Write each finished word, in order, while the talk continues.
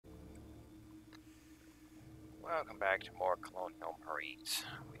Welcome back to more Colonial Marines.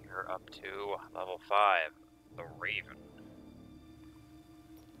 We are up to level 5, the Raven.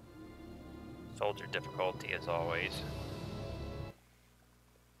 Soldier difficulty as always.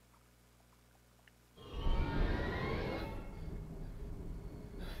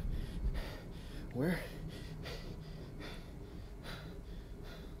 Where?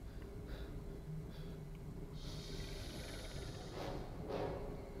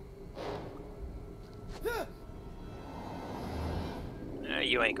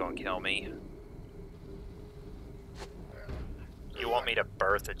 You ain't gonna kill me. You want me to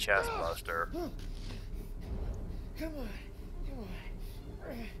birth a chest buster? Come on, come on.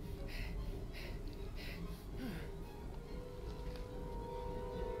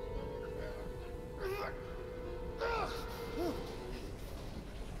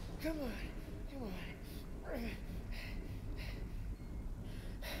 Come on, come on.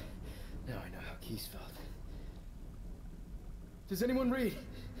 Now I know how Keys felt. Does anyone read?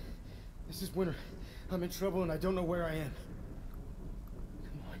 This is Winter. I'm in trouble and I don't know where I am.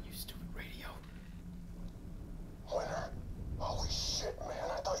 Come on, you stupid radio. Winter? Holy shit, man.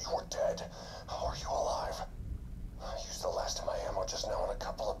 I thought you were dead. How are you alive? I used the last of my ammo just now on a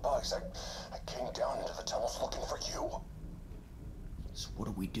couple of bugs. I came down into the tunnels looking for you. So what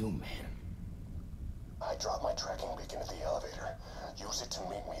do we do, man? I dropped my tracking beacon at the elevator. Use it to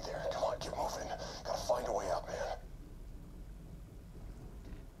meet me there. Come on, get moving. Gotta find a way up, man.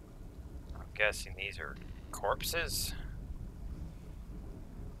 I'm guessing these are corpses?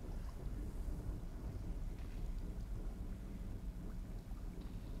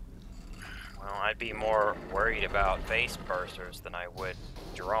 Well, I'd be more worried about face bursers than I would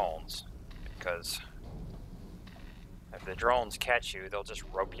drones, because if the drones catch you, they'll just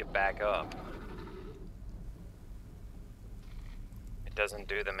rope you back up. It doesn't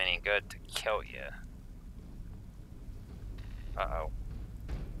do them any good to kill you. Uh-oh.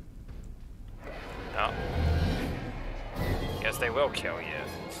 No. Guess they will kill you.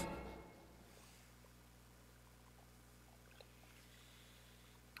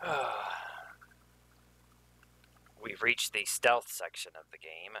 We've reached the stealth section of the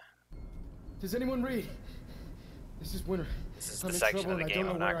game. Does anyone read? This is Winter. This is the section of the game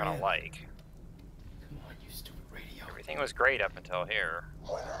I'm not gonna like. Come on, you stupid radio. Everything was great up until here.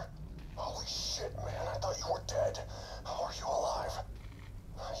 Winter? Holy shit, man. I thought you were dead. How are you alive?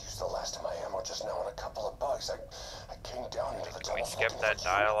 I used the last of my ammo just now on a couple of bugs. I came down into the Can we tunnels skip looking that for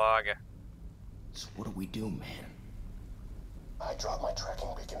you. dialogue? So what do we do, man? I dropped my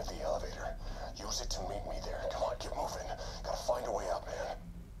tracking beacon at the elevator. Use it to meet me there. Come on, get moving. Gotta find a way up, man.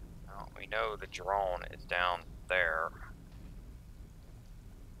 Well, we know the drone is down there.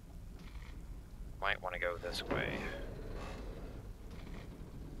 Might want to go this way.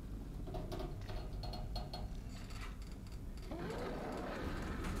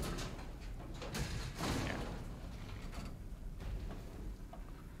 Yeah.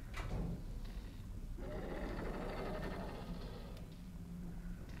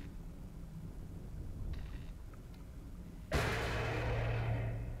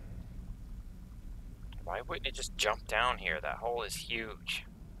 Why wouldn't it just jump down here? That hole is huge.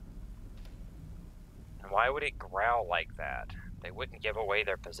 And why would it growl like that? They wouldn't give away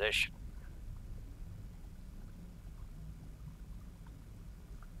their position.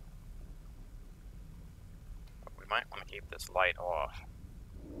 But we might want to keep this light off.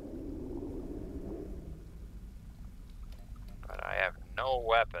 But I have no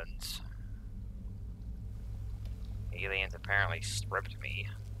weapons. Aliens apparently stripped me.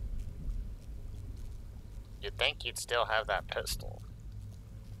 You'd think you'd still have that pistol.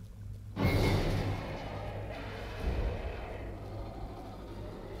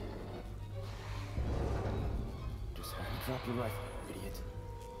 Just drop your rifle, you idiot.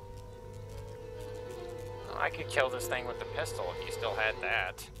 I could kill this thing with the pistol if you still had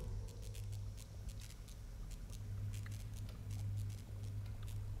that.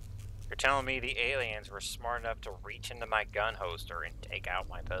 You're telling me the aliens were smart enough to reach into my gun holster and take out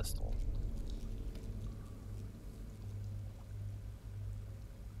my pistol?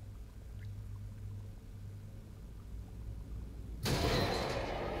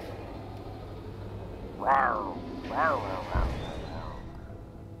 Rawr, rawr, rawr, rawr, rawr.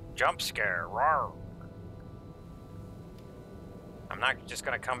 Jump scare, rawr. I'm not just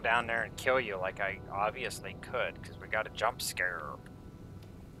gonna come down there and kill you like I obviously could, because we got a jump scare.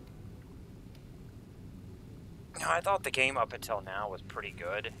 You know, I thought the game up until now was pretty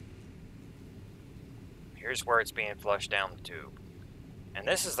good. Here's where it's being flushed down the tube. And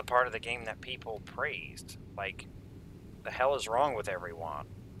this is the part of the game that people praised. Like, the hell is wrong with everyone?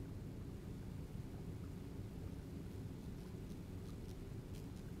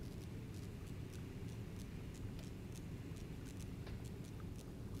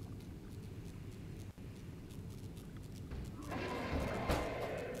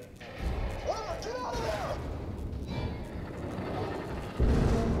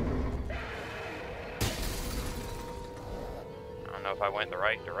 if I went the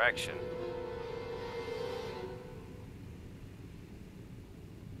right direction.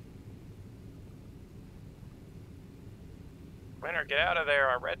 Winter, get out of there.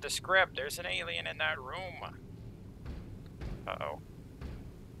 I read the script. There's an alien in that room. Uh-oh.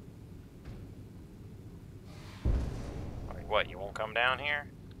 I mean, what, you won't come down here?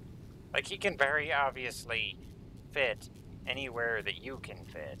 Like, he can very obviously fit anywhere that you can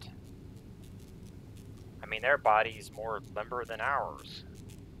fit. I mean, their body's more limber than ours.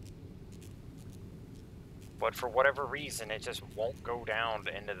 But for whatever reason, it just won't go down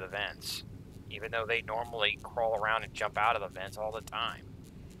into the vents. Even though they normally crawl around and jump out of the vents all the time.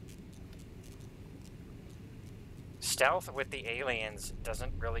 Stealth with the aliens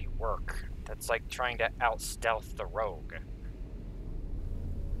doesn't really work. That's like trying to out-stealth the rogue.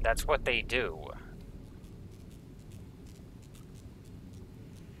 That's what they do.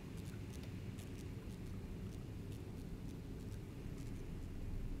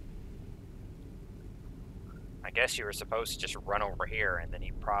 I guess you were supposed to just run over here, and then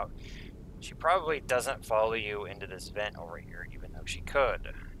she probably doesn't follow you into this vent over here, even though she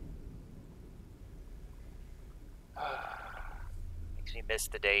could. Makes me miss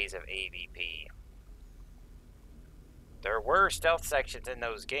the days of AVP. There were stealth sections in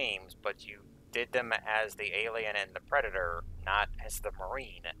those games, but you did them as the alien and the predator, not as the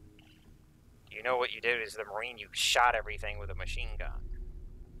marine. You know what you did as the marine? You shot everything with a machine gun.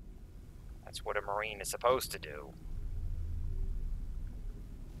 That's what a marine is supposed to do.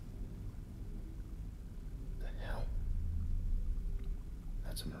 The hell?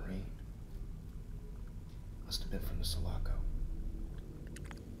 That's a Marine. Must have been from the Sulaco.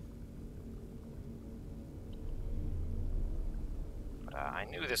 But I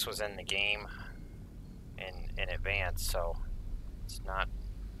knew this was in the game in advance, so it's not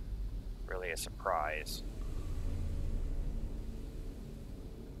really a surprise.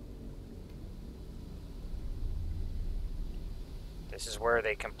 This is where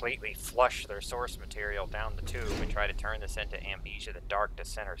they completely flush their source material down the tube and try to turn this into Amnesia: The Dark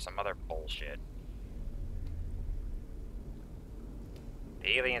Descent or some other bullshit.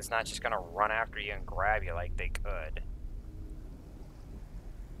 The alien's not just gonna run after you and grab you like they could.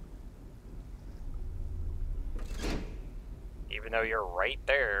 Even though you're right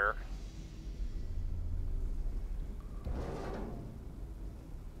there.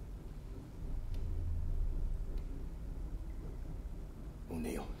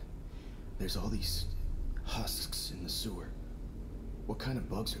 O'Neill, there's all these husks in the sewer. What kind of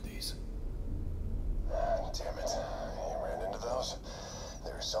bugs are these? Damn it. You ran into those?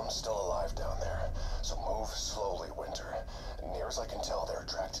 There are some still alive down there, so move slowly, Winter. Near as I can tell, they're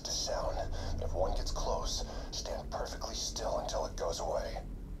attracted to sound. If one gets close, stand perfectly still until it goes away.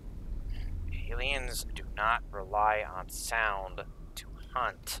 Aliens do not rely on sound to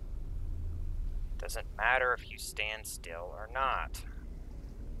hunt. Doesn't matter if you stand still or not.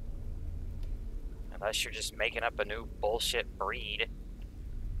 Unless you're just making up a new bullshit breed.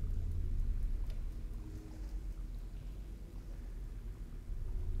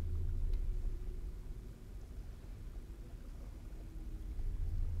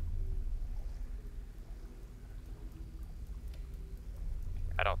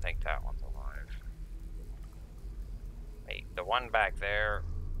 I don't think that one's alive. Hey, the one back there,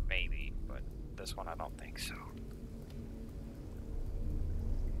 maybe, but this one I don't think so.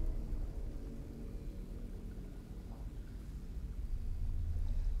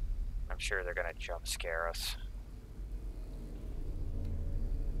 I'm sure they're gonna jump scare us.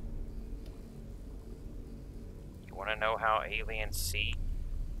 You wanna know how aliens see?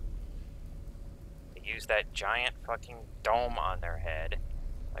 They use that giant fucking dome on their head,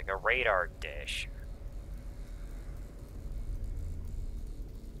 like a radar dish.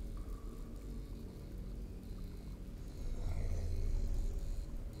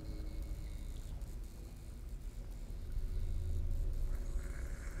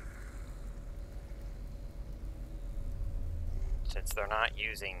 Since they're not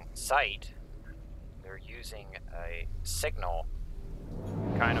using sight, they're using a signal,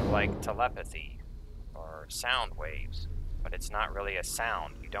 kind of like telepathy or sound waves, but it's not really a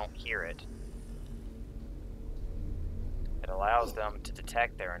sound. You don't hear it. It allows them to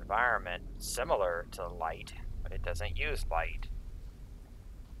detect their environment similar to light, but it doesn't use light.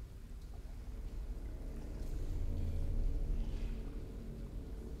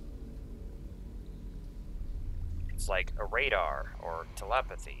 It's like a radar or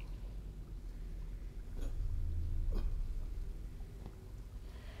telepathy.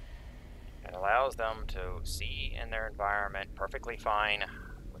 It allows them to see in their environment perfectly fine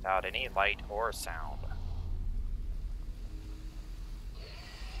without any light or sound.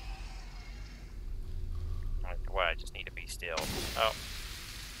 I just need to be still. Oh.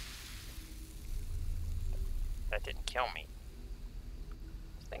 That didn't kill me.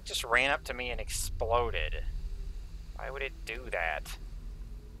 This thing just ran up to me and exploded. Why would it do that?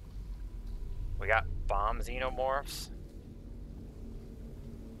 We got bomb xenomorphs.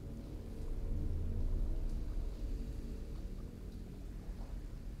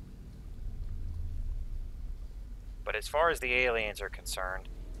 But as far as the aliens are concerned,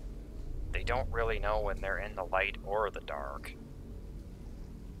 they don't really know when they're in the light or the dark.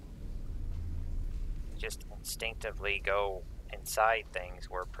 They just instinctively go inside things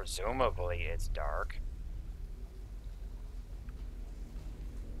where presumably it's dark.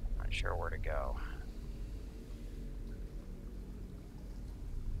 Not sure where to go.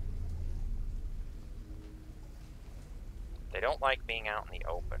 They don't like being out in the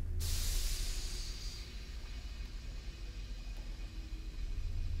open.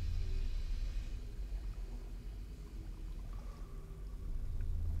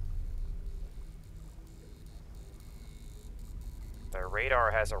 Their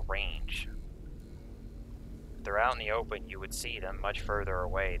radar has a range. If they're out in the open, you would see them much further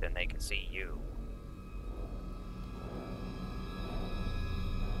away than they can see you.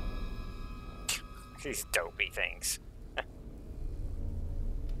 These dopey things.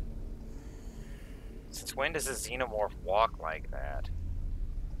 Since when does a xenomorph walk like that?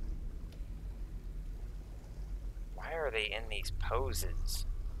 Why are they in these poses?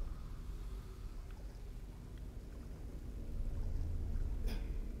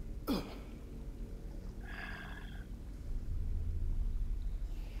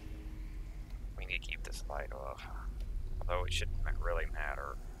 We need to keep this light off. Although it shouldn't really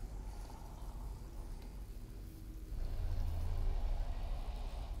matter.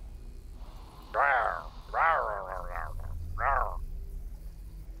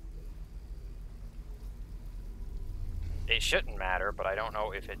 It shouldn't matter, but I don't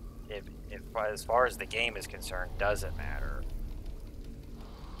know if as far as the game is concerned, does it matter?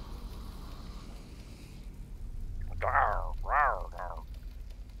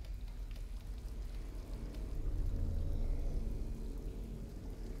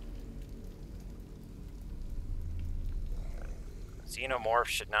 Xenomorph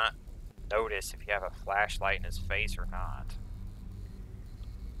should not notice if you have a flashlight in his face or not.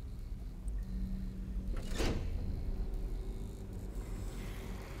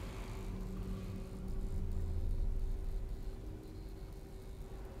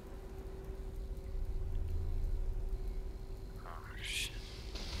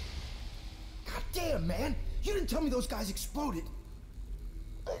 God damn, man! You didn't tell me those guys exploded.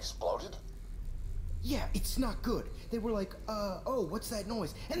 They exploded? Yeah, it's not good. They were like, oh, what's that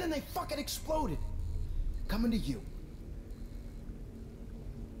noise? And then they fucking exploded. Coming to you.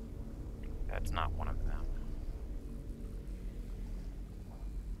 That's not one of them.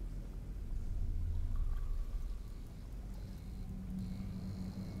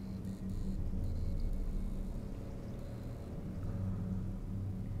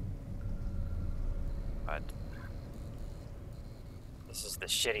 But this is the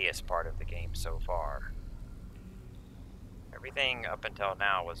shittiest part of the game so far. Everything up until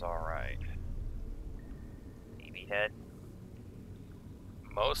now was alright. BB head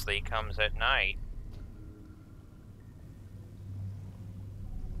mostly comes at night.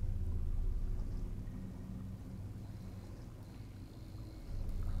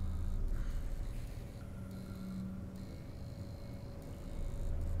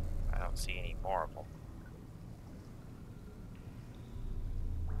 I don't see any more of them.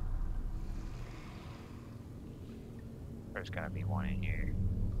 There's gonna be one in here.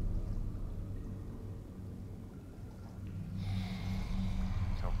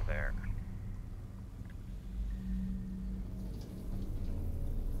 It's over there.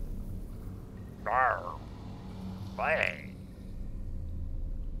 Arr! Play!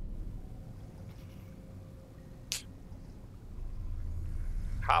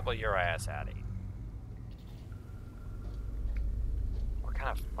 Hobble your ass out of here. What kind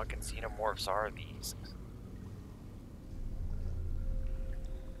of fucking xenomorphs are these?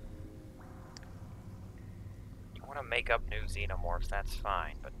 You want to make up new xenomorphs, that's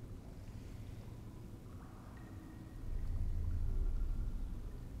fine, but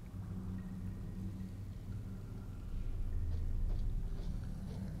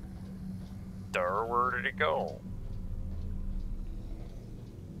where did it go?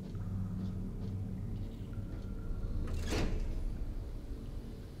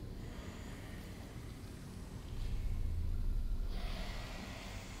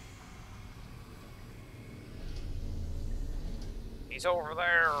 He's over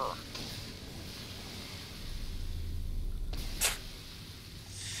there.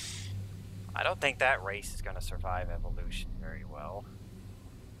 I don't think that race is going to survive evolution very well.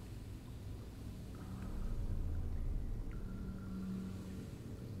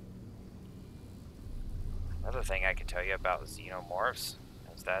 Another thing I can tell you about xenomorphs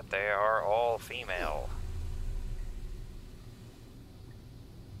is that they are all female.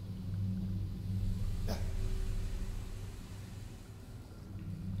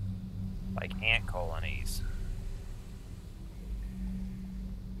 Like ant colonies.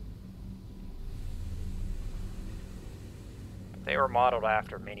 But they were modeled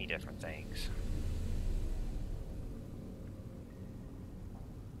after many different things.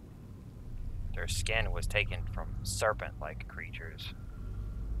 Their skin was taken from serpent-like creatures.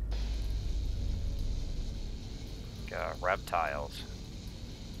 Like, reptiles.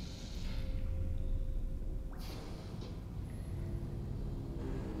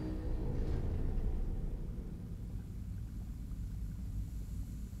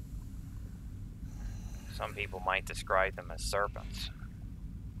 Some people might describe them as serpents.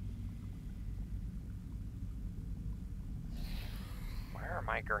 Where are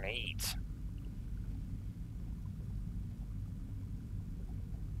my grenades?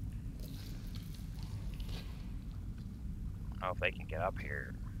 Oh, if they can get up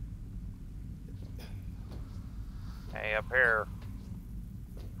here. Hey, up here.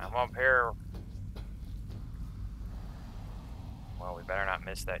 I'm up here. Well, we better not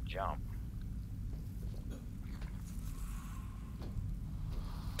miss that jump.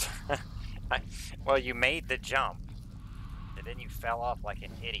 Well, you made the jump, and then you fell off like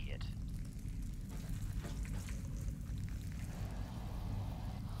an idiot.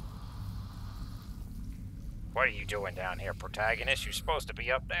 What are you doing down here, protagonist? You're supposed to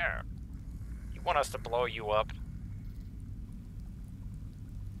be up there. You want us to blow you up?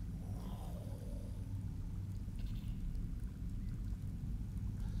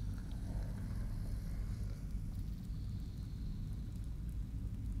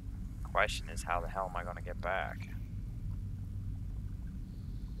 Question is, how the hell am I going to get back?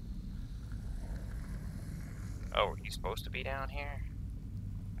 Oh, are you supposed to be down here?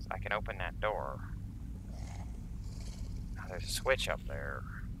 'Cause I can open that door. Oh, there's a switch up there.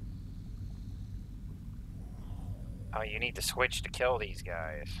 Oh, you need the switch to kill these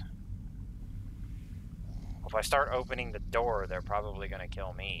guys. Well, if I start opening the door, they're probably going to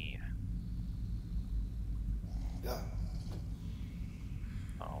kill me.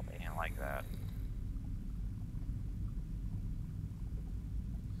 Oh, they didn't like that.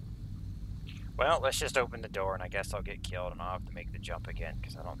 Well, let's just open the door, and I guess I'll get killed, and I'll have to make the jump again,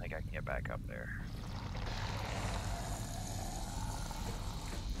 because I don't think I can get back up there.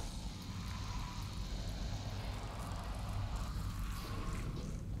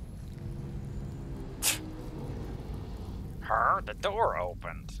 The door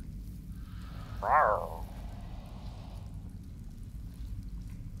opened. Rawr.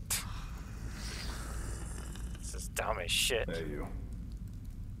 This is dumb as shit. Hey, you.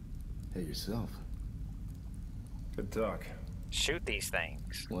 Hey, yourself. Good talk. Shoot these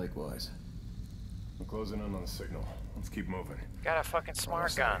things. Likewise. I'm closing in on the signal. Let's keep moving. Got a fucking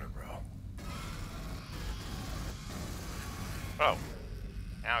smart Almost gun. there, bro. Oh.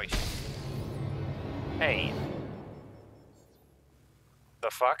 Now he's... Hey. The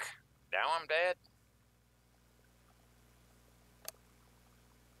fuck? Now I'm dead?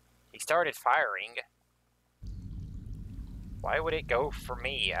 He started firing. Why would it go for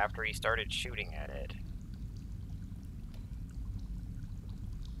me after he started shooting at it?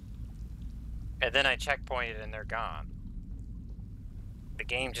 And then I checkpointed and they're gone. The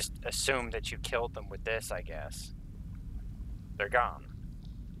game just assumed that you killed them with this, I guess. They're gone.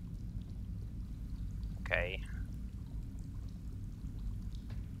 Okay.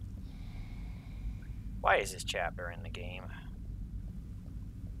 Why is this chapter in the game?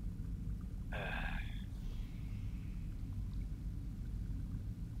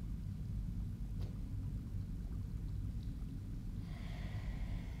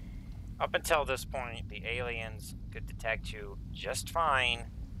 Up until this point, the aliens could detect you just fine.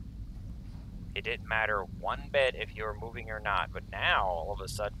 It didn't matter one bit if you were moving or not, but now, all of a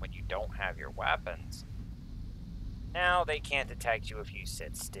sudden, when you don't have your weapons, now they can't detect you if you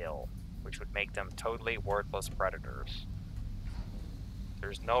sit still, which would make them totally worthless predators.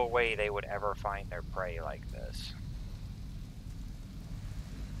 There's no way they would ever find their prey like this.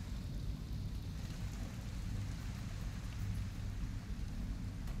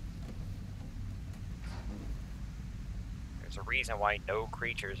 There's a reason why no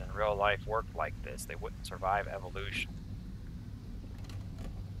creatures in real life work like this. They wouldn't survive evolution.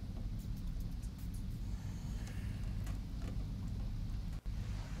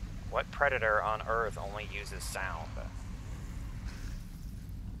 What predator on Earth only uses sound?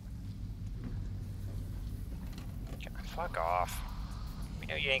 Fuck off. We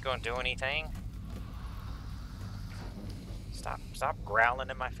know you ain't gonna do anything. Stop growling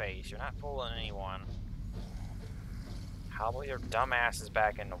in my face. You're not fooling anyone. Hobble your dumb asses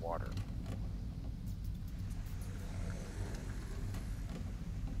back in the water.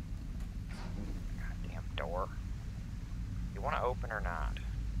 Goddamn door. You want to open or not?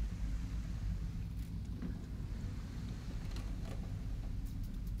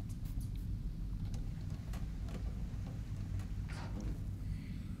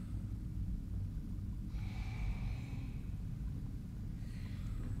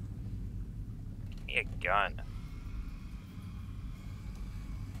 Give me a gun.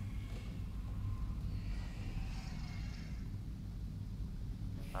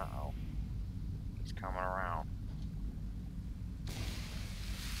 Uh-oh. He's coming around.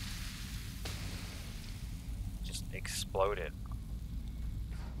 Just exploded.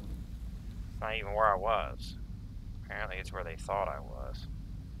 It's not even where I was. Apparently it's where they thought I was.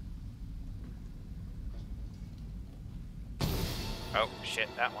 Oh, shit,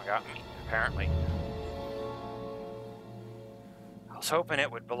 that one got me, apparently. I was hoping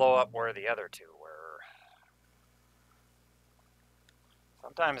it would blow up where the other two were.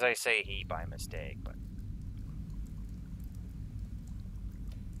 Sometimes I say he by mistake, but...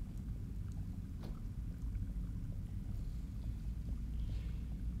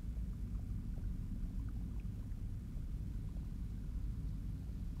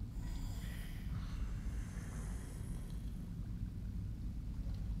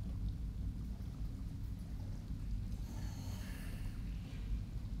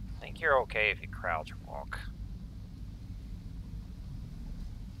 I think you're okay if you crouch walk.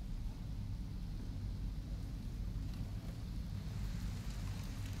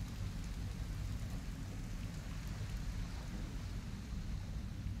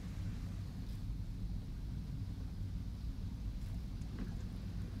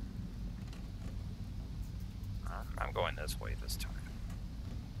 I'm going this way this time.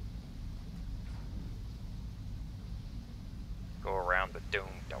 Go around the doom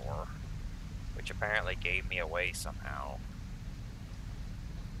door, which apparently gave me away somehow.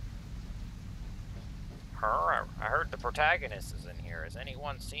 I heard the protagonist is in here. Has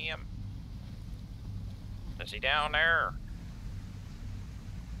anyone seen him? Is he down there?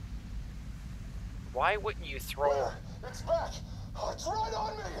 Why wouldn't you throw... Where? It's back! It's right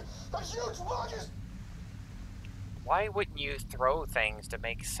on me! A huge bug is... Why wouldn't you throw things to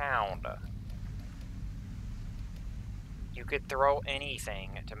make sound? You could throw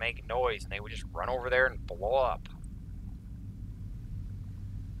anything to make noise and they would just run over there and blow up.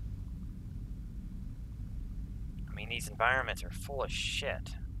 I mean, these environments are full of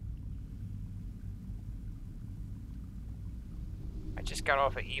shit. I just got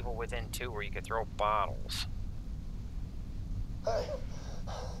off of Evil Within 2 where you could throw bottles. Hey,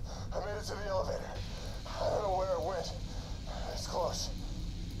 I made it to the elevator. I don't know where it went. It's close.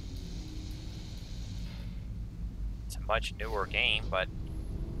 It's a much newer game, but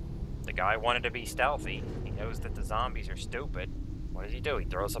the guy wanted to be stealthy. He knows that the zombies are stupid. What does he do? He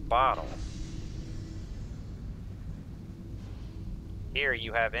throws a bottle. Here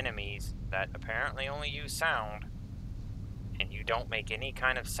you have enemies that apparently only use sound, and you don't make any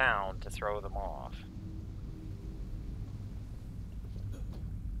kind of sound to throw them off.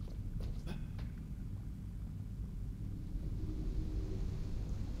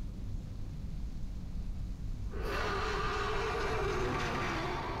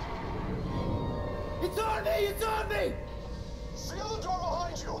 It's on me! It's on me! Seal the door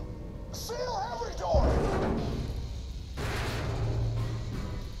behind you! Seal every door!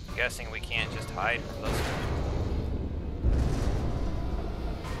 I'm guessing we can't just hide from this one.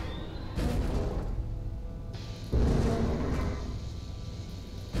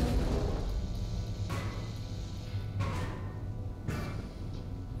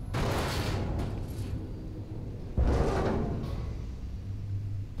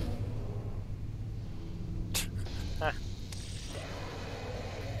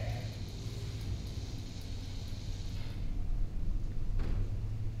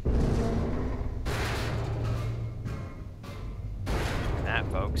 That,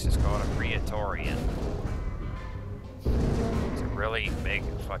 folks, is called a Praetorian. It's a really big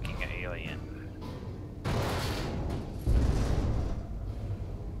fucking alien.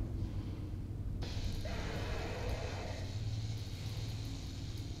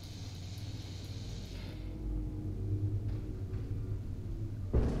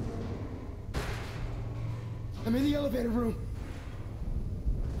 I'm in the elevator room.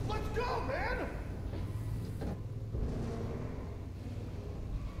 Let's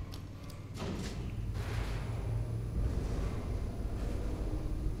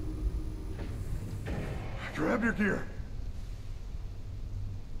up your gear.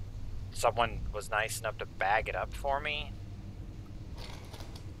 Someone was nice enough to bag it up for me?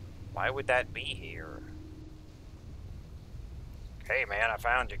 Why would that be here? Hey man, I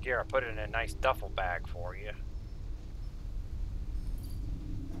found your gear. I put it in a nice duffel bag for you.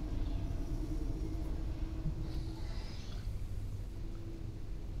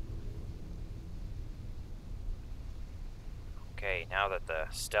 Okay, now that the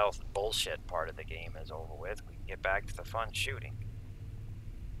stealth bullshit part of the game is over with, we can get back to the fun shooting.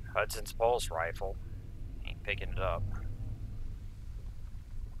 Hudson's pulse rifle. Ain't picking it up.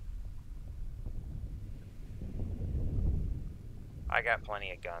 I got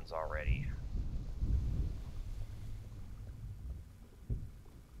plenty of guns already.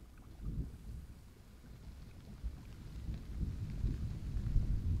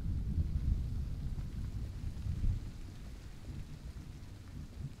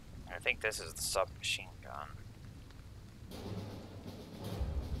 I think this is the submachine gun.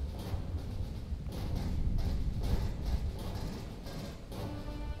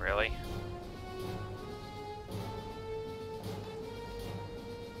 Really?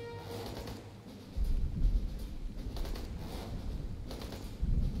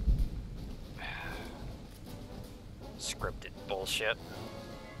 Scripted bullshit.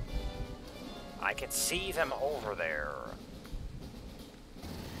 I can see them over there.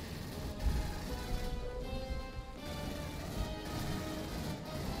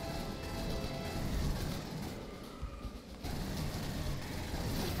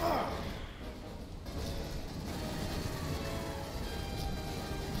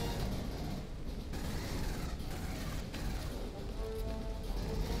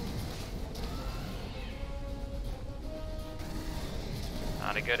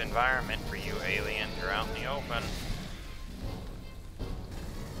 Not a good environment for you aliens. You're out in the open.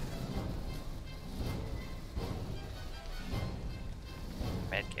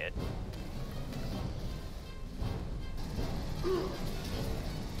 Medkit.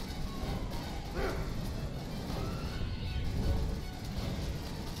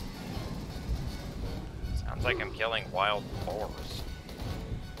 Sounds like I'm killing wild boars.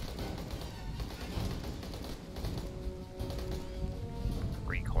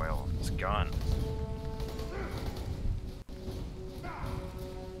 Recoil of this gun.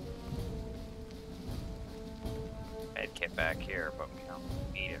 Medkit back here, but we don't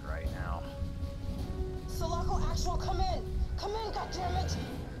need it right now. Sulaco Actual, come in! Come in, goddammit!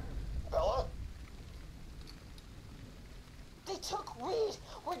 Bella? They took Reed!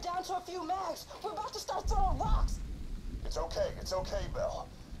 We're down to a few mags! We're about to start throwing rocks! It's okay, Belle.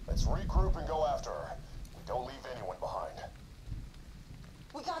 Let's regroup and go after her. We don't leave anyone behind.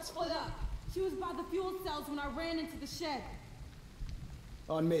 We got split up. She was by the fuel cells when I ran into the shed.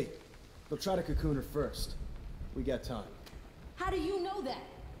 On me. They'll try to cocoon her first. We got time. How do you know that?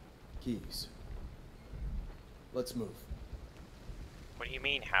 Keys. Let's move. What do you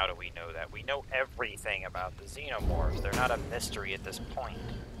mean, how do we know that? We know everything about the xenomorphs. They're not a mystery at this point.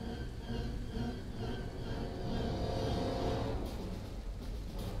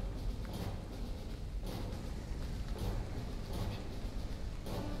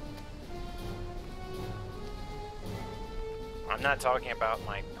 I'm not talking about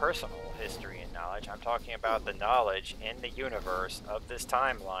my personal history and knowledge. I'm talking about the knowledge in the universe of this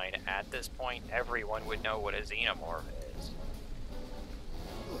timeline. At this point, everyone would know what a xenomorph is.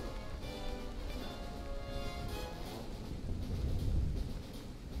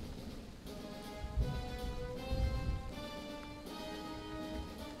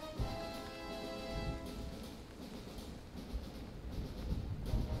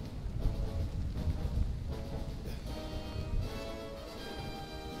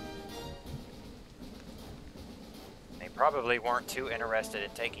 Probably weren't too interested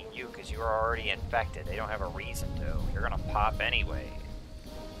in taking you because you were already infected. They don't have a reason to. You're gonna pop anyway.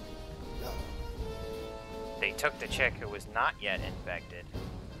 They took the chick who was not yet infected.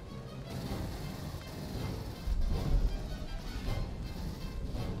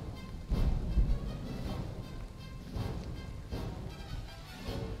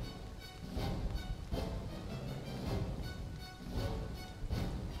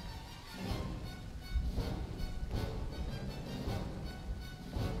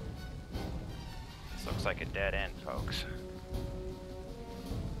 Looks like a dead end, folks.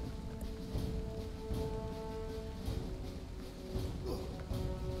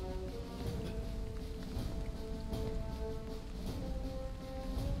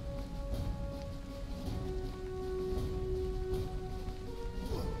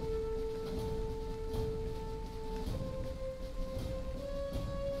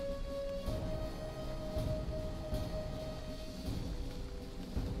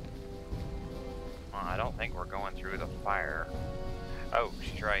 think we're going through the fire. Oh,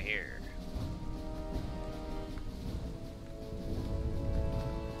 she's right here.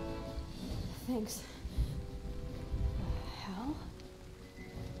 Thanks. The hell?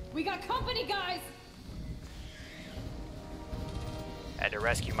 We got company, guys! Had to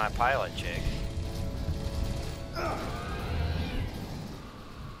rescue my pilot chick.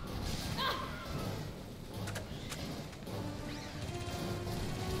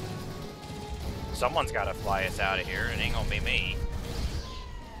 Someone's got to fly us out of here. It ain't gonna be me.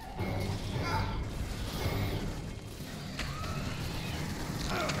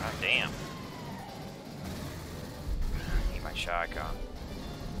 God damn. Need my shotgun.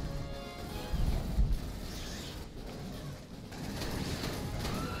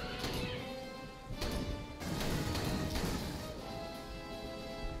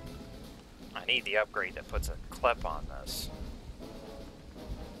 I need the upgrade that puts a clip on this.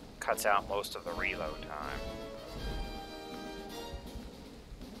 Cuts out most of the reload time.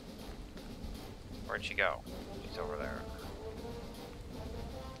 Where'd she go? She's over there.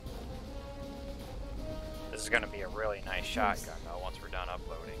 This is gonna be a really nice shotgun though once we're done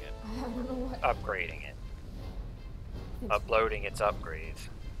uploading it. I don't know what. Upgrading it. Uploading its upgrades.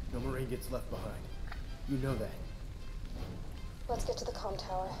 No Marine gets left behind. You know that. Let's get to the comm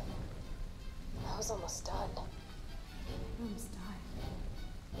tower. I was almost done. Almost died.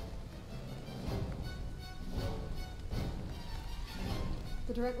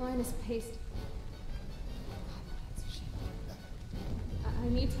 The direct line is paced. God, my hands are shaking. I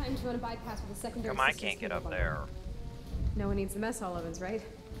need time to run a bypass with a secondary. Come on, I can't get up there. No one needs the mess hall ovens, right?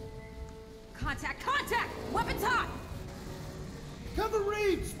 Contact! Contact! Weapons hot! Cover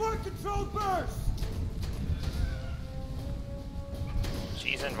Reed! Smart control burst!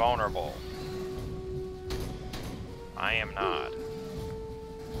 She's invulnerable. I am not.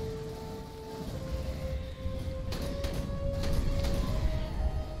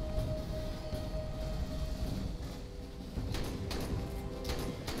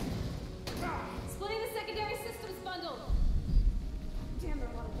 Splitting the secondary systems bundle! Damn, there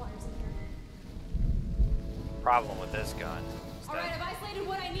are a lot of wires in here. Problem with this gun. is Alright, that- I've isolated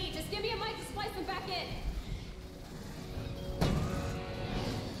what I need. Just give me a mic to splice them back in.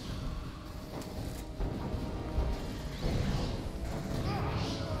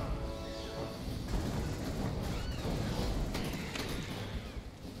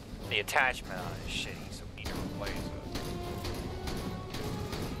 The attachment on it is shitty, so we need to replace it.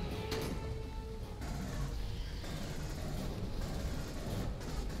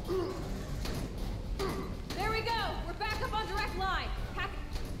 There we go! We're back up on direct line. Pack.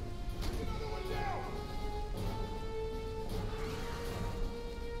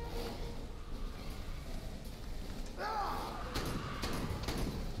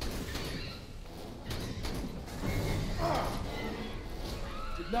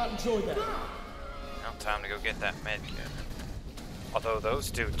 Did not enjoy that. Now time to go get that med kit. Although those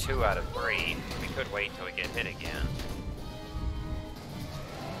do 2 out of 3, we could wait till we get hit again.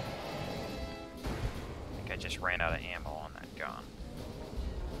 I think I just ran out of ammo on that gun.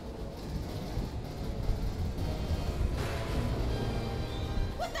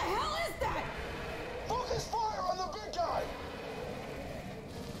 What the hell is that? Focus fire on the big guy!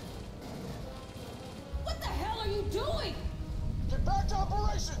 What the hell are you doing? Get back to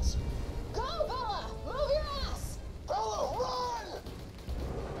operations! Go, Bella! Move your ass! Bella, run!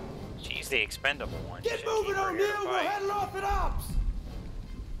 She's the expendable one. Get Should keep moving, her here to O'Neill! We're fight. heading off at ops!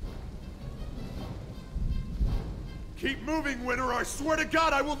 Keep moving, Winter. I swear to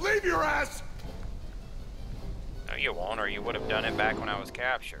God, I will leave your ass! No, you won't, or you would have done it back when I was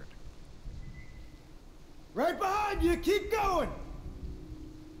captured. Right behind you! Keep going!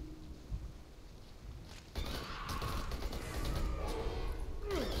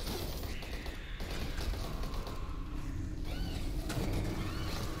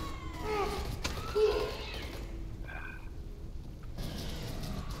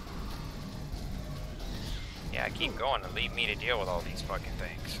 Yeah, keep going and leave me to deal with all these fucking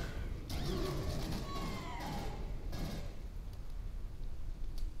things.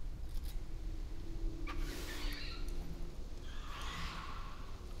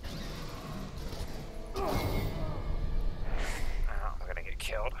 Oh, I'm gonna get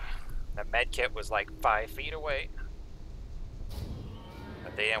killed. The med kit was like 5 feet away.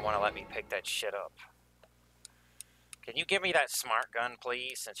 But they didn't want to let me pick that shit up. Can you give me that smart gun,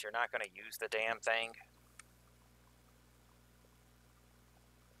 please, since you're not gonna use the damn thing?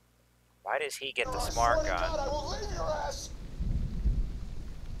 Why does he get the I smart swear to gun? God, I will leave your ass!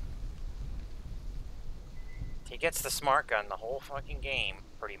 He gets the smart gun the whole fucking game,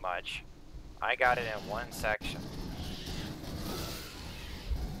 pretty much. I got it in one section.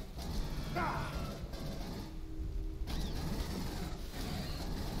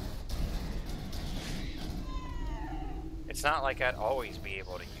 It's not like I'd always be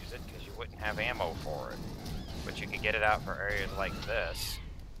able to use it because you wouldn't have ammo for it. But you could get it out for areas like this.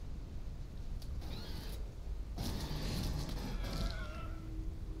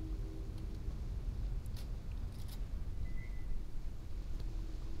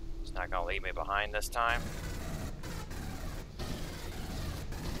 It's not gonna leave me behind this time.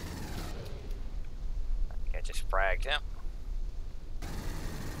 I think I just fragged him.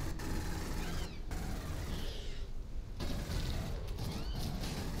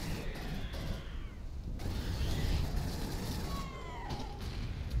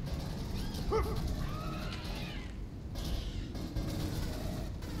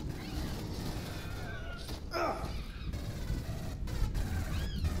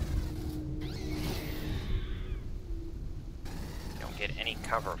 Get any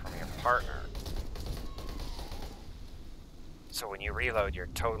cover from your partner. So when you reload, you're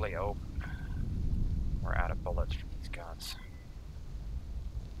totally open. We're out of bullets for these guns.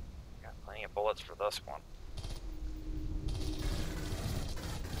 Got plenty of bullets for this one.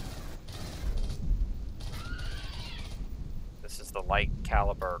 This is the light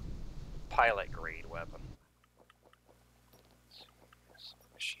caliber pilot grade weapon.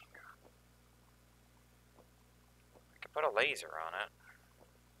 Machine gun. I could put a laser on it.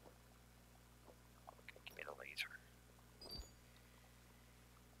 Okay, give me the laser.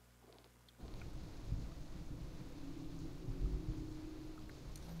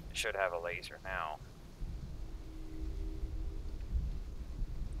 I should have a laser now.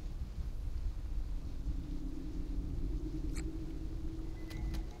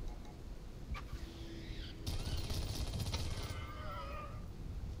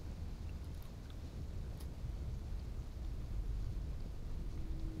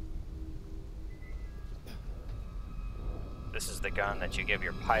 This is the gun that you give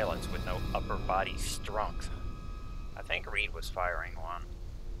your pilots with no upper body strength. I think Reed was firing one.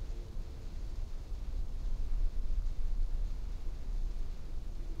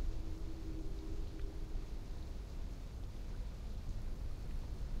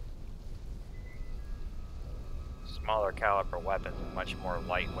 Smaller caliber weapons are much more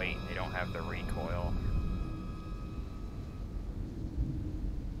lightweight. They don't have the recoil.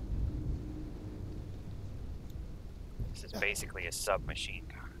 This is basically a submachine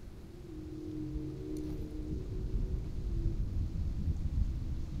gun.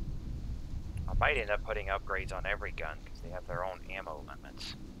 I might end up putting upgrades on every gun because they have their own ammo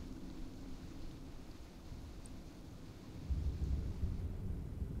limits.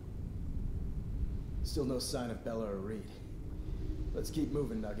 Still no sign of Bella or Reed. Let's keep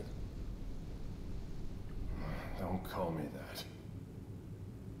moving, Nugget. Don't call me that.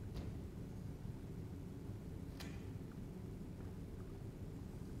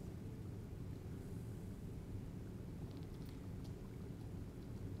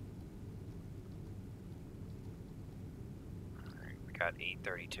 Alright, we got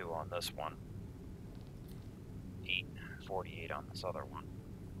 832 on this one. 848 on this other one.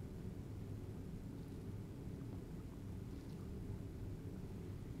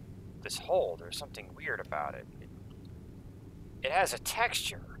 This hole, there's something weird about it. It has a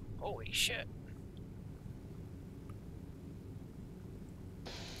texture. Holy shit.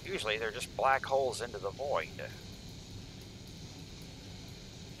 Usually they're just black holes into the void.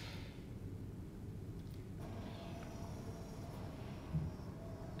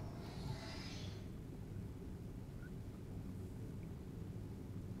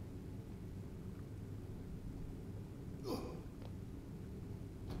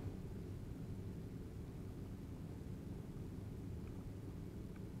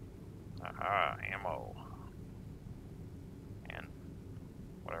 Aha, ammo. And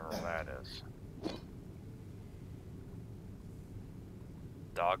whatever that is.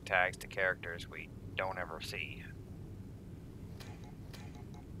 Dog tags to characters we don't ever see.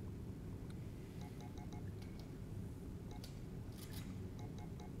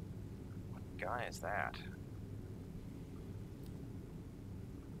 What gun is that?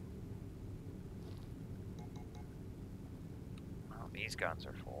 Well, these guns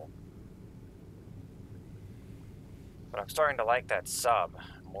are full. But I'm starting to like that sub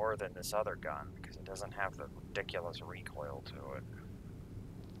more than this other gun because it doesn't have the ridiculous recoil to it.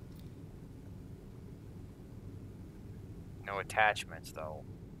 No attachments though.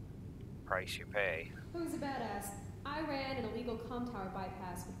 Price you pay. Who's a badass? I ran an illegal comm tower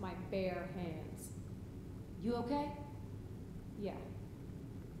bypass with my bare hands. You okay? Yeah.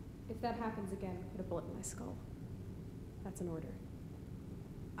 If If that happens again, put a bullet in my skull. That's an order.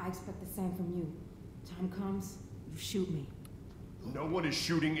 I expect the same from you. Time comes, you shoot me. No one is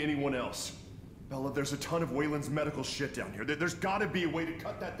shooting anyone else. Bella, there's a ton of Wayland's medical shit down here. There's gotta be a way to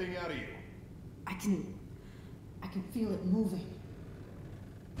cut that thing out of you. I can feel it moving.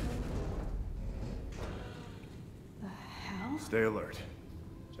 The hell? Stay alert.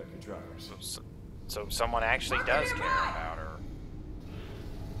 Check your trackers. So someone actually does care about her.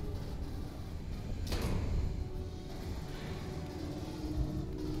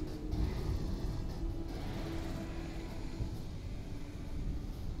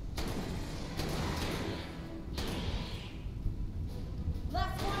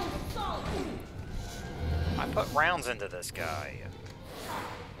 Last one, solid. I put rounds into this guy.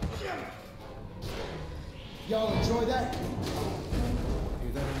 Y'all enjoy that?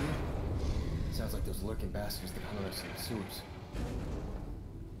 Hear that, O'Neill? Sounds like those lurking bastards that hunt us in the sewers.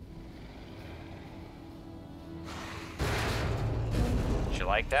 You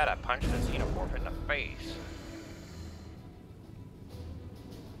like that? I punched his xenomorph in the face.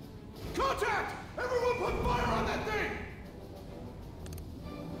 Contact! Everyone put fire on that thing!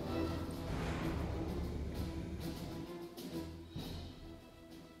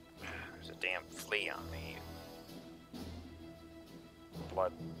 There's a damn flea on me.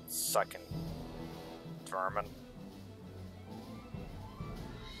 Blood-sucking vermin.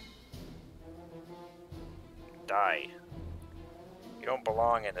 Die. You don't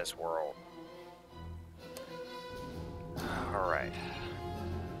belong in this world. Alright.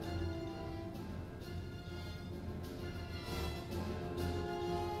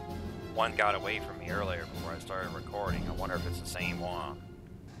 One got away from me earlier before I started recording. I wonder if it's the same one.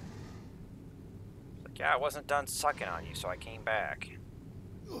 It's like, yeah, I wasn't done sucking on you, so I came back.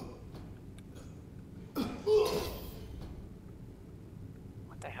 What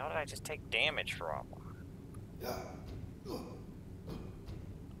the hell did I just take damage from?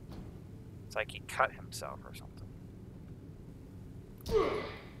 It's like he cut himself or something.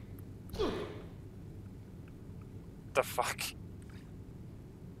 The fuck?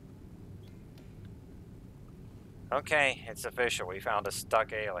 Okay, it's official. We found a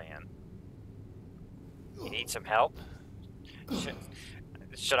stuck alien. You need some help?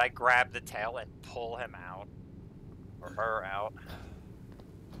 Should I grab the tail and pull him out? Or her out?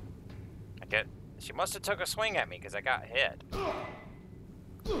 She must have took a swing at me because I got hit.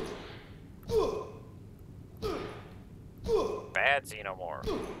 Bad xenomorph.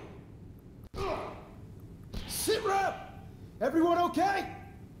 Sit rep! Everyone okay?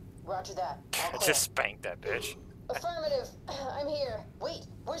 Roger that. I just spanked that bitch. Affirmative. I'm here. Wait,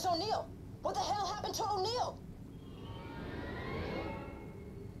 where's O'Neill? What the hell happened to O'Neill?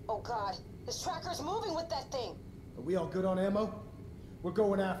 Oh God, his tracker's moving with that thing. Are we all good on ammo? We're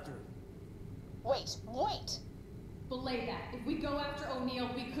going after it. Wait! Belay that. If we go after O'Neill,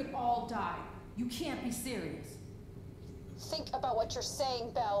 we could all die. You can't be serious. Think about what you're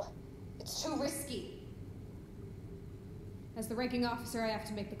saying, Belle. It's too Risky. As the ranking officer, I have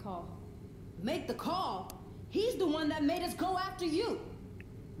to make the call. Make the call? He's the one that made us go after you.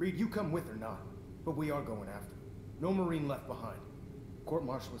 Reed, you come with or not, but we are going after him. No Marine left behind.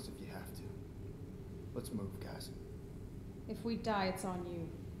 Court-martial us if you have to. Let's move, guys. If we die, it's on you.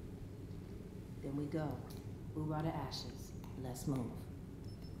 Then we go. Hoorah to ashes. Let's move.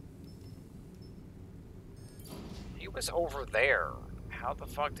 He was over there. How the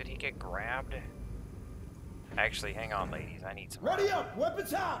fuck did he get grabbed? Actually, hang on, ladies. I need some... Ready up!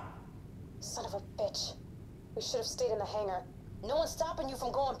 Weapons out! Son of a bitch. We should have stayed in the hangar. No one's stopping you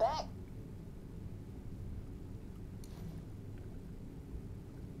from going back.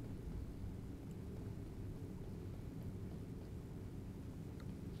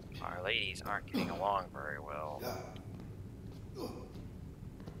 Our ladies aren't getting along very well.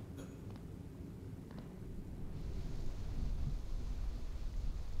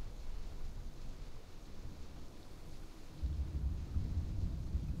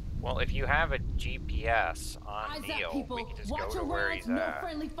 Well, if you have a GPS on Eyes Neil, up, people. we can just Watch go to your where rounds, he's no at.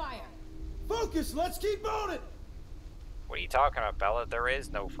 friendly fire. Focus! Let's keep moving! What are you talking about, Bella? There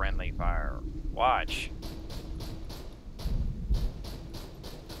is no friendly fire. Watch.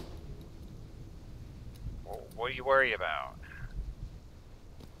 What are you worried about?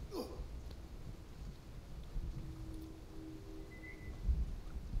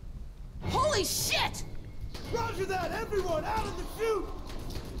 Holy shit! Roger that! Everyone out of the chute!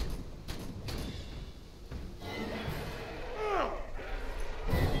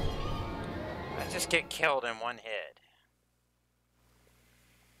 I just get killed in one hit.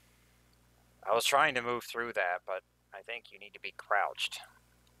 I was trying to move through that, but I think you need to be crouched.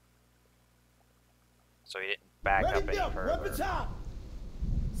 so he didn't back up any further. Weapons out!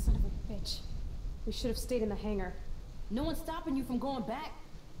 Son of a bitch. We should have stayed in the hangar. No one's stopping you from going back.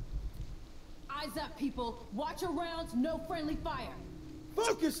 Eyes up, people. Watch your rounds, no friendly fire.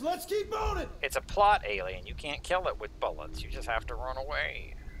 Focus, let's keep moving! It's a plot alien. You can't kill it with bullets. You just have to run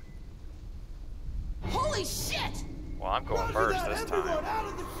away. Holy shit! Well, I'm going first this time. Everyone out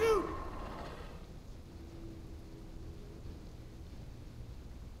of the chute!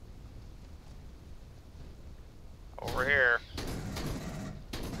 Over here.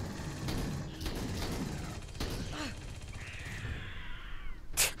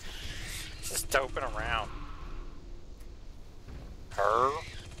 Just doping around. Her.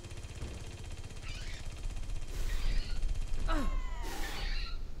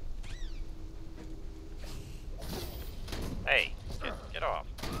 Hey, get off.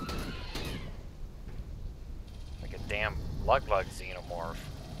 Like a damn lug-lug xenomorph.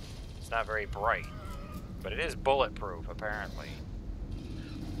 It's not very bright, but it is bulletproof, apparently.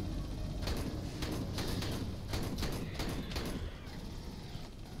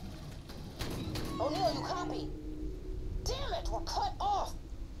 O'Neill, you copy? Damn it, we're cut off!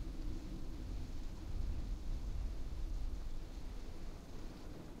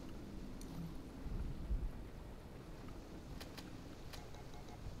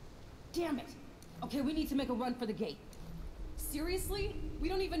 Damn it. Okay, we need to make a run for the gate. Seriously? We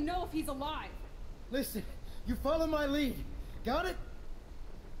don't even know if he's alive. Listen, you follow my lead. Got it?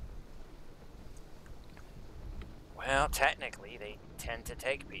 Well, technically, they tend to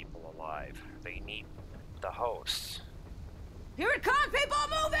take people alive. They need the hosts. Here it comes, people,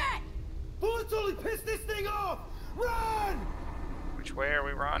 move it! Bullets only piss this thing off! Run! Which way are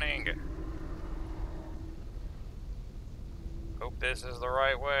we running? Hope this is the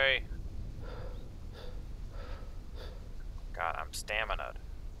right way. God, I'm stamina.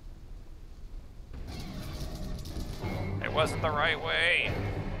 It wasn't the right way.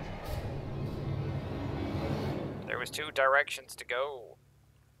 There was 2 directions to go.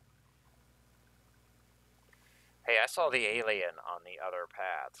 Hey, I saw the alien on the other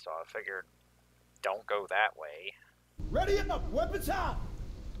path, so I figured don't go that way. Ready up! Weapons out!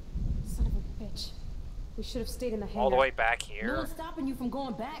 Son of a bitch. We should have stayed in the hangar. All the way back No here. one's stopping you from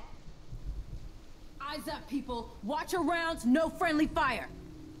going back. Eyes up, people. Watch your rounds, no friendly fire.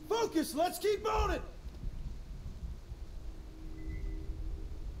 Focus, let's keep moving!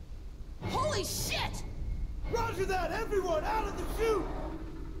 Holy shit! Roger that! Everyone out of the chute!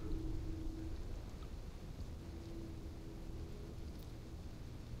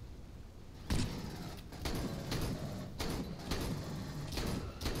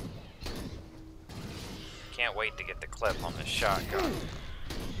 Can't wait to get the clip on this shotgun.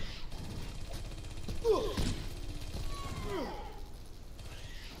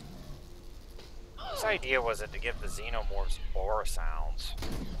 Whose idea was it to give the xenomorphs boar sounds?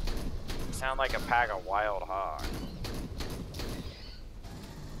 They sound like a pack of wild hogs.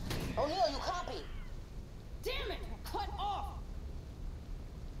 O'Neill, you copy? Damn it, we're cut off.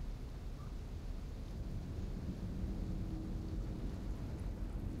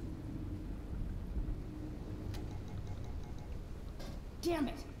 Damn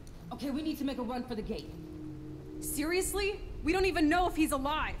it. Okay, we need to make a run for the gate. Seriously? We don't even know if he's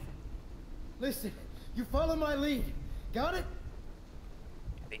alive. Listen, you follow my lead. Got it?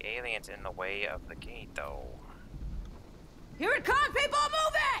 The alien's in the way of the gate, though. Here it comes, people,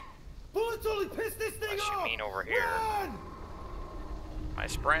 move it! Bullets only piss this thing What you off! mean over here? Run! My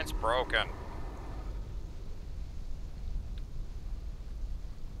sprint's broken.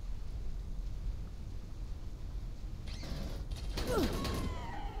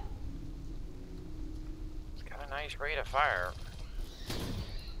 It's got a nice rate of fire.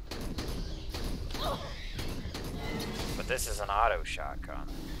 But this is an auto shotgun.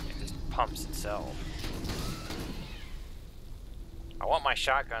 It just pumps itself. I want my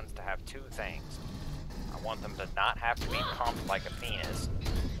shotguns to have 2 things. I want them to not have to be pumped like a penis.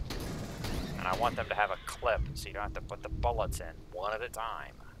 And I want them to have a clip so you don't have to put the bullets in one at a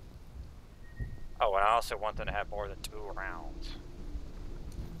time. Oh, and I also want them to have more than 2 rounds.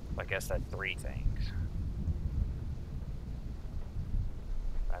 I guess that's 3 things.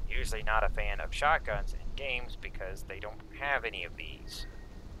 I'm usually not a fan of shotguns in games because they don't have any of these.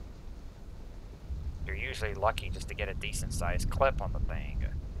 You're usually lucky just to get a decent sized clip on the thing.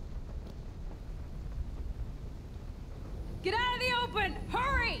 Get out of the open!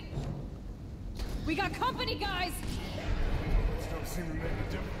 Hurry! We got company, guys! Don't seem to make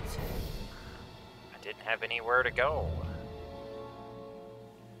a difference. I didn't have anywhere to go.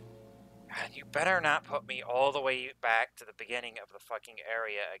 God, you better not put me all the way back to the beginning of the fucking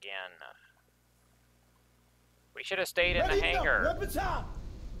area again. We should have stayed in the hangar. Weapons out!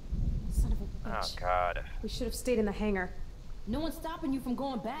 Son of a Oh, bitch. God. We should have stayed in the hangar. No one's stopping you from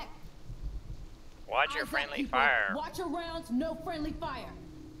going back. Watch your Eyes up, friendly people. fire. Watch your rounds, no friendly fire.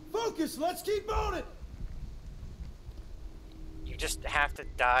 Focus, let's keep on it! You just have to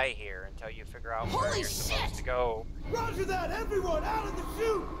die here until you figure out where Holy you're supposed shit! to go. Roger that, everyone, out of the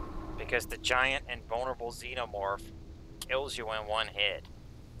chute! Because the giant and vulnerable xenomorph kills you in one hit.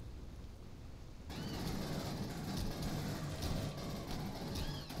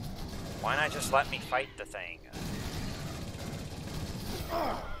 Why not just let me fight the thing?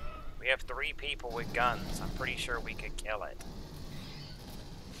 We have 3 people with guns. I'm pretty sure we could kill it.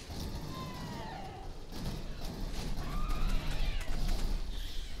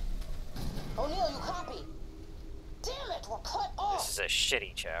 O'Neill, you copy? Damn it, we're cut off! This is a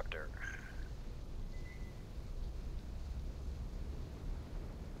shitty chapter.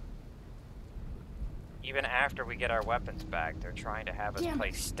 Even after we get our weapons back, they're trying to have us Damn play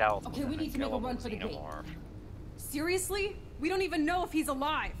it. stealth. Okay, with we an need to make a unkillable run for the gate. xenomorph. Seriously? We don't even know if he's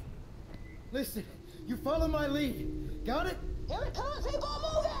alive. Listen, you follow my lead. Got it? Here it comes, people,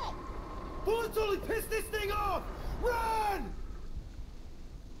 move it! Bullets only piss this thing off! Run!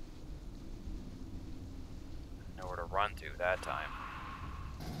 Nowhere to run to that time.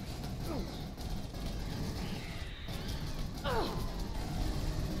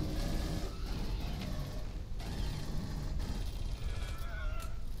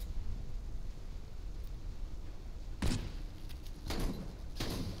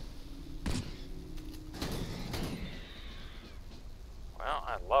 Well,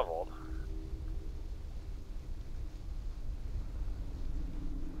 I leveled.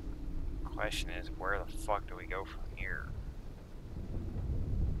 Question is, where the fuck do we go from here? I'm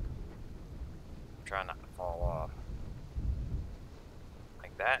trying not to fall off.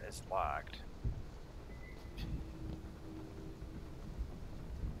 Like, that is locked.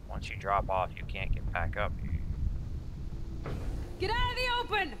 Once you drop off, you can't get back up. Get out of the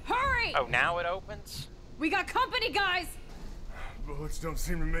open! Hurry! Oh, now it opens? We got company, guys! Bullets don't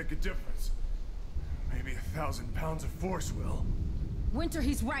seem to make a difference. Maybe 1,000 pounds of force will. Winter,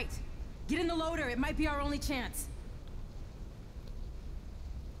 he's right. Get in the loader, it might be our only chance.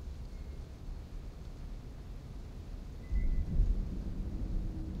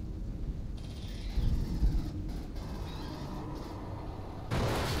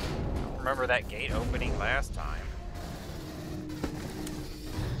 Remember that gate opening last time?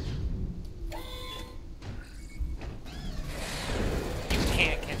 You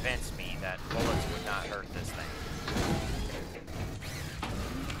can't convince me that bullets would not hurt this thing.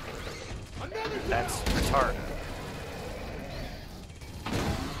 That's retarded.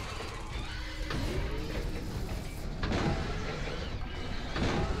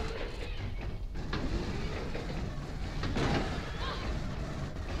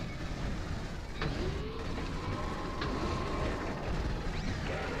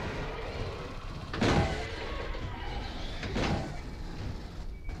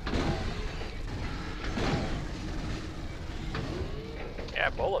 Yeah,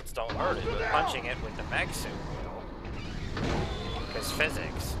 bullets don't hurt it, but punching it with the mech suit will. Because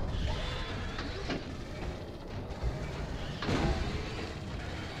physics.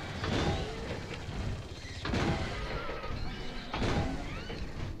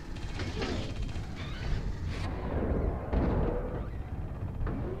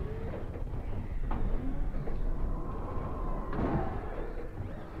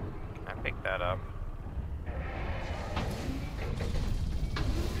 Can I pick that up?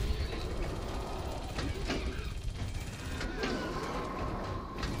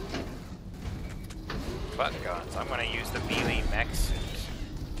 Butt guns. I'm gonna use the melee mech suit.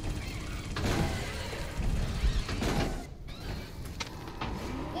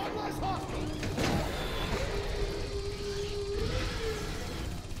 One less hostile!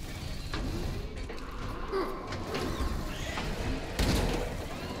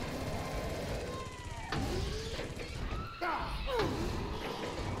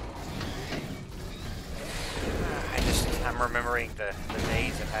 I'm remembering the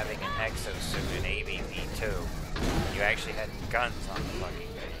days of having an exosuit in AVP2. You actually had guns on the fucking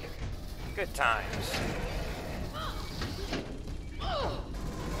thing. Good times.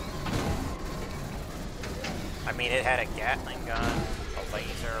 I mean, it had a Gatling gun, a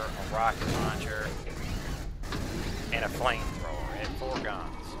laser, a rocket launcher, and a flamethrower. It had 4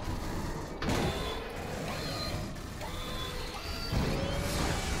 guns.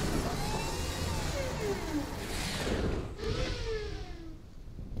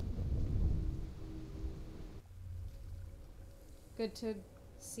 Good to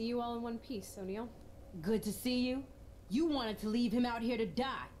see you all in one piece, O'Neill. Good to see you. You wanted to leave him out here to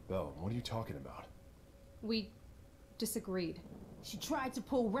die. Belle, what are you talking about? We disagreed. She tried to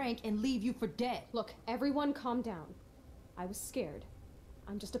pull rank and leave you for dead. Look, everyone calm down. I was scared.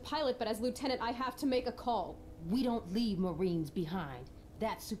 I'm just a pilot, but as lieutenant, I have to make a call. We don't leave Marines behind.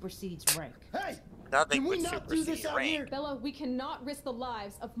 That supersedes rank. Hey! Nothing Can we would not do supersede this out rank. here? Bella, we cannot risk the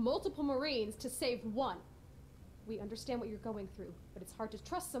lives of multiple Marines to save one. We understand what you're going through, but it's hard to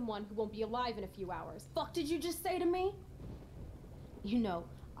trust someone who won't be alive in a few hours. Fuck did you just say to me? You know,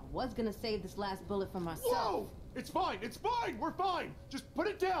 I was gonna save this last bullet for myself. Whoa! It's fine, we're fine! Just put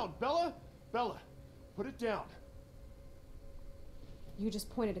it down, Bella! Bella, put it down. You just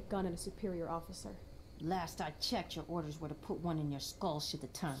pointed a gun at a superior officer. Last I checked, your orders were to put one in your skull should the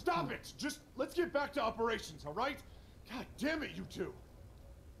time Stop come. it! Just, let's get back to operations, alright? God damn it, you two!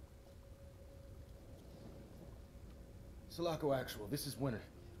 Sulaco Actual, this is Winter.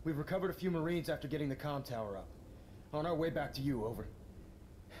 We've recovered a few Marines after getting the comm tower up. On our way back to you, over.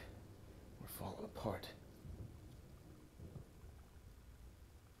 We're falling apart.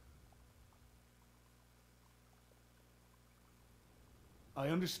 I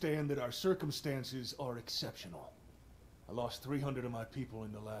understand that our circumstances are exceptional. I lost 300 of my people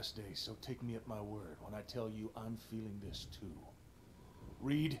in the last day, so take me at my word when I tell you I'm feeling this too.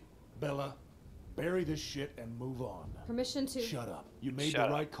 Reed, Bella, bury this shit and move on. Permission to... Shut up. You made Shut the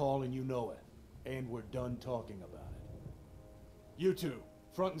up. right call and you know it. And we're done talking about it. You two,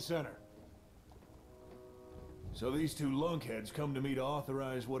 front and center. So these two lunkheads come to me to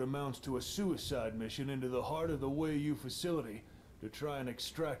authorize what amounts to a suicide mission into the heart of the Wayu facility to try and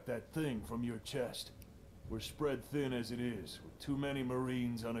extract that thing from your chest. We're spread thin as it is, with too many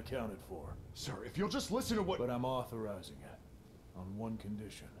Marines unaccounted for. Sir, if you'll just listen to what— But I'm authorizing it, on one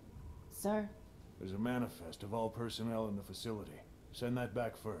condition. Sir? There's a manifest of all personnel in the facility. Send that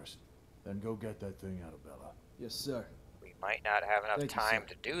back first, then go get that thing out of Bella. Yes, sir. We might not have enough Thank you, time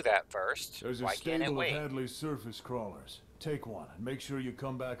sir. to do that first. There's a Why can't it stable of wait? Hadley's surface crawlers. Take one, and make sure you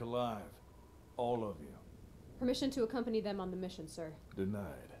come back alive. All of you. Permission to accompany them on the mission, sir.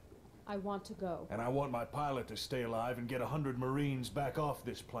 Denied. I want to go. And I want my pilot to stay alive and get 100 Marines back off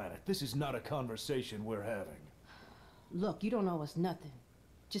this planet. This is not a conversation we're having. Look, you don't owe us nothing.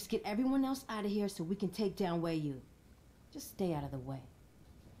 Just get everyone else out of here so we can take down Wayu. Just stay out of the way.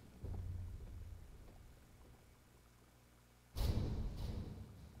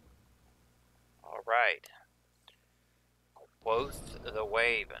 All right. Quoth the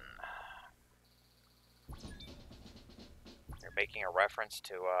Waven. You're making a reference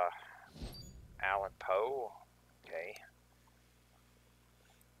to Alan Poe. Okay.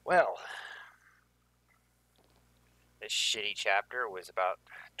 Well, this shitty chapter was about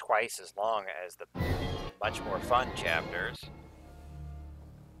twice as long as the much more fun chapters.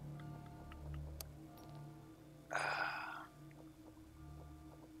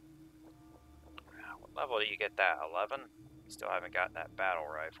 What level do you get that? 11? Still haven't gotten that battle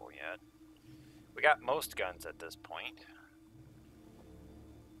rifle yet. We got most guns at this point.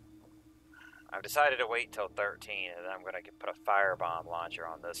 I've decided to wait till 13, and then I'm going to put a firebomb launcher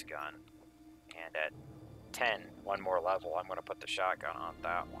on this gun. And at 10, one more level, I'm going to put the shotgun on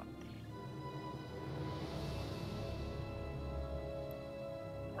that one.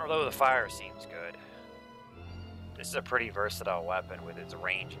 Although the fire seems good. This is a pretty versatile weapon with its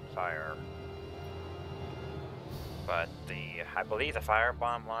range and fire. But I believe the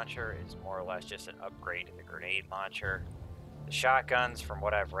firebomb launcher is more or less just an upgrade to the grenade launcher. The shotguns, from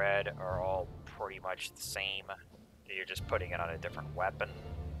what I've read, are all pretty much the same. You're just putting it on a different weapon.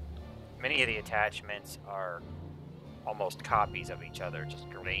 Many of the attachments are almost copies of each other, just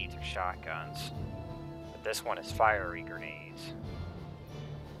grenades or shotguns. But this one is fiery grenades.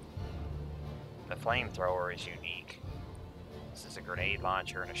 The flamethrower is unique. This is a grenade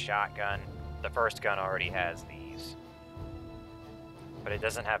launcher and a shotgun. The first gun already has these. But it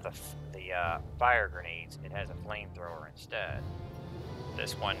doesn't have the fire grenades, it has a flamethrower instead.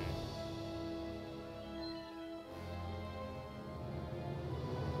 This one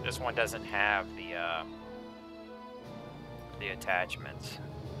doesn't have the attachments,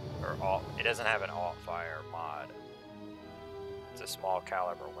 or it doesn't have an alt fire mod. It's a small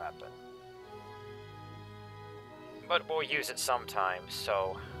caliber weapon. But we'll use it sometimes,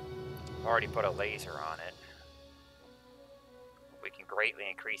 so I've already put a laser on it. We can greatly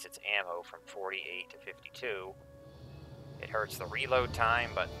increase its ammo from 48 to 52. It hurts the reload time,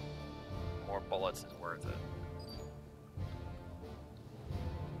 but more bullets is worth it.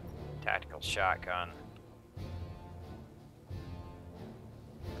 Tactical shotgun.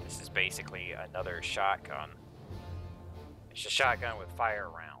 This is basically another shotgun. It's a shotgun with fire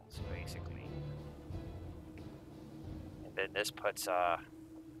rounds, basically. then this puts, I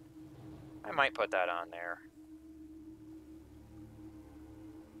might put that on there.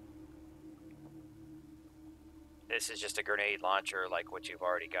 This is just a grenade launcher like what you've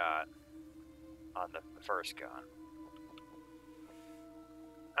already got on the first gun.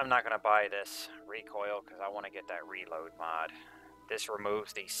 I'm not going to buy this recoil because I want to get that reload mod. This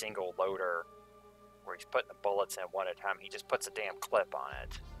removes the single loader where he's putting the bullets in one at a time. He just puts a damn clip on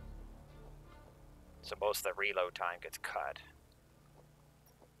it. So most of the reload time gets cut.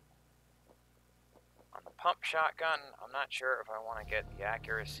 On the pump shotgun, I'm not sure if I want to get the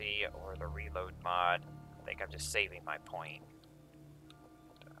accuracy or the reload mod. I think I'm just saving my point.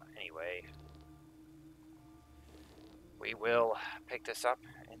 Anyway, we will pick this up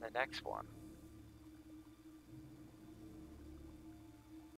in the next one.